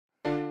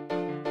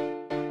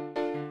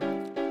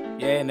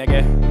Yeah,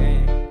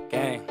 nigga.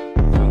 Gang.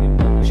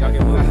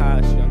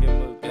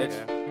 YungenMook, bitch.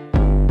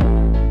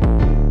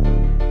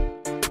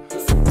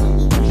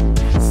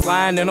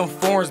 Sliding in them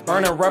forms,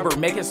 burning rubber,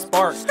 making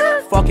sparks.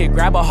 Fuck it,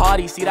 grab a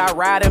hottie, see that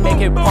ride and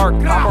make it park.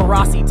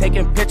 Paparazzi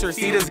taking pictures,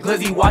 see this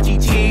glizzy,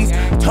 watchy cheese.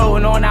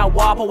 Towing on that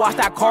whopper, watch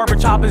that carver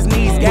chop his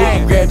knees.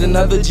 Gang. Grabbed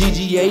another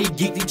GGA,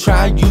 geekly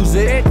try and use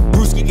it.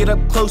 Brewski get up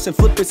close and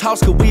flip his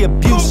house cause we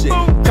abuse it.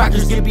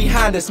 Crackers get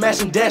behind us,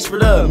 smash and dash for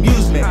the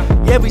amusement.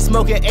 Yeah, we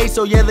smoking A,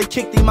 so yeah, they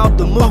kicked him out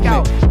the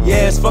movement.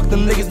 Yes, fuck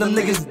them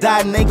niggas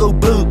died and they go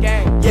boot.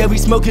 Yeah, we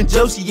smoking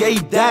Josie, yeah, he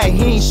died,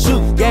 he ain't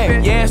shoot.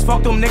 Gang. Yes,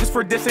 fuck them niggas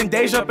for dissing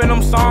Deja up in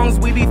them songs.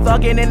 We be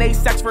thuggin' and they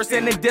sex for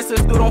sending disses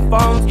through them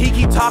phones. He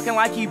keep talking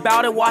like he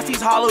bout it, watch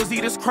these hollows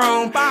eat his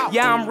chrome.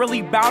 Yeah, I'm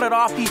really bout it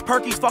off these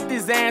perkies, fuck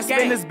his ass.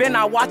 Spin this bin,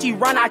 I watch he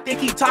run, I think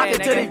he talking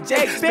to the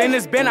Jake. Spin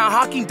this bin, I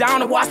hawk him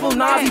down and watch Lil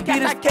Nas, he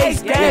beat his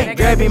case. Gang.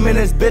 Grab him in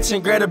his bitch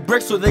and grab a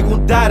brick so they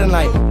gon' die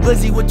tonight.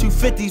 Glizzy with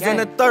 250s and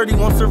a 30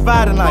 won't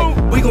survive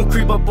tonight. We gon'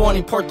 creep up on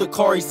him, park the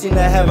car, he seen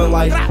that heaven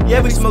life.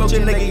 Yeah, we smoked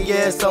your nigga,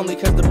 yeah, it's only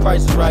cause the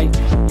price is right.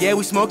 Yeah,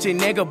 we smoked your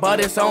nigga, but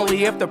it's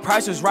only if the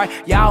price is right.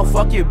 Yeah, I'll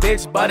fuck your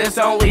bitch, but it's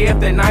only if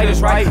the night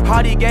is right.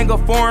 Hottie gang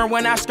of foreign,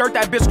 when I skirt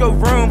that bitch go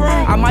vroom.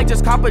 I might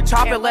just cop a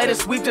chop and let it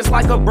sweep just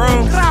like a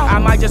broom. I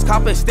might just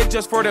cop a stick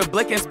just for the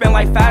blick and spin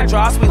like fat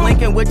drops. We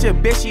linking with your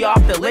bitch, she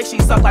off the lick, she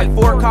suck like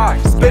 4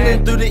 cocks.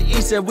 Spinning through the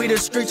east and we the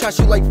street try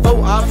shoot like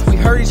 4 ops. We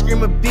heard he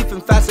screaming beef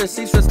and fast as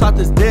seats, let's talk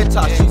this dead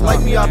talk. She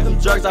like me off them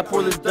drugs, I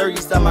pour this dirty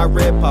inside my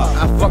red pop.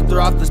 I fucked her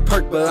off this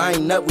perk, but I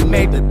ain't nut, we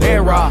made the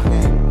bed rock.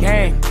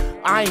 Gang.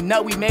 I ain't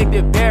nut, we made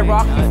the bed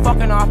rock. We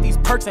fucking off these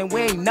perks and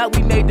we ain't nut,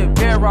 we made the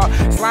bed rock.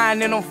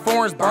 Sliding in them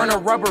forms,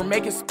 burning rubber,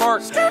 making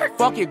sparks.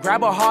 Fuck it,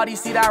 grab a hottie,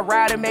 see that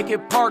ride and make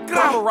it park.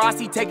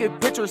 Paparazzi taking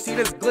pictures, see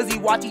this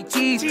glizzy, watchy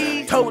cheese.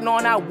 Toting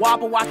on that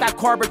whopper, watch that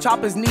carver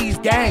chop his knees.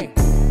 Gang.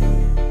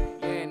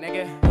 Yeah,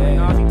 nigga.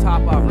 Nazi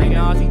top off, nigga.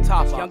 Nazi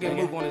top off.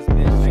 YungenMook on this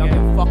bitch.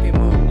 Youngin fucking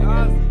move,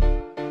 nigga.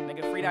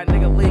 Nigga, free that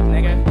nigga leak,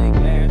 nigga.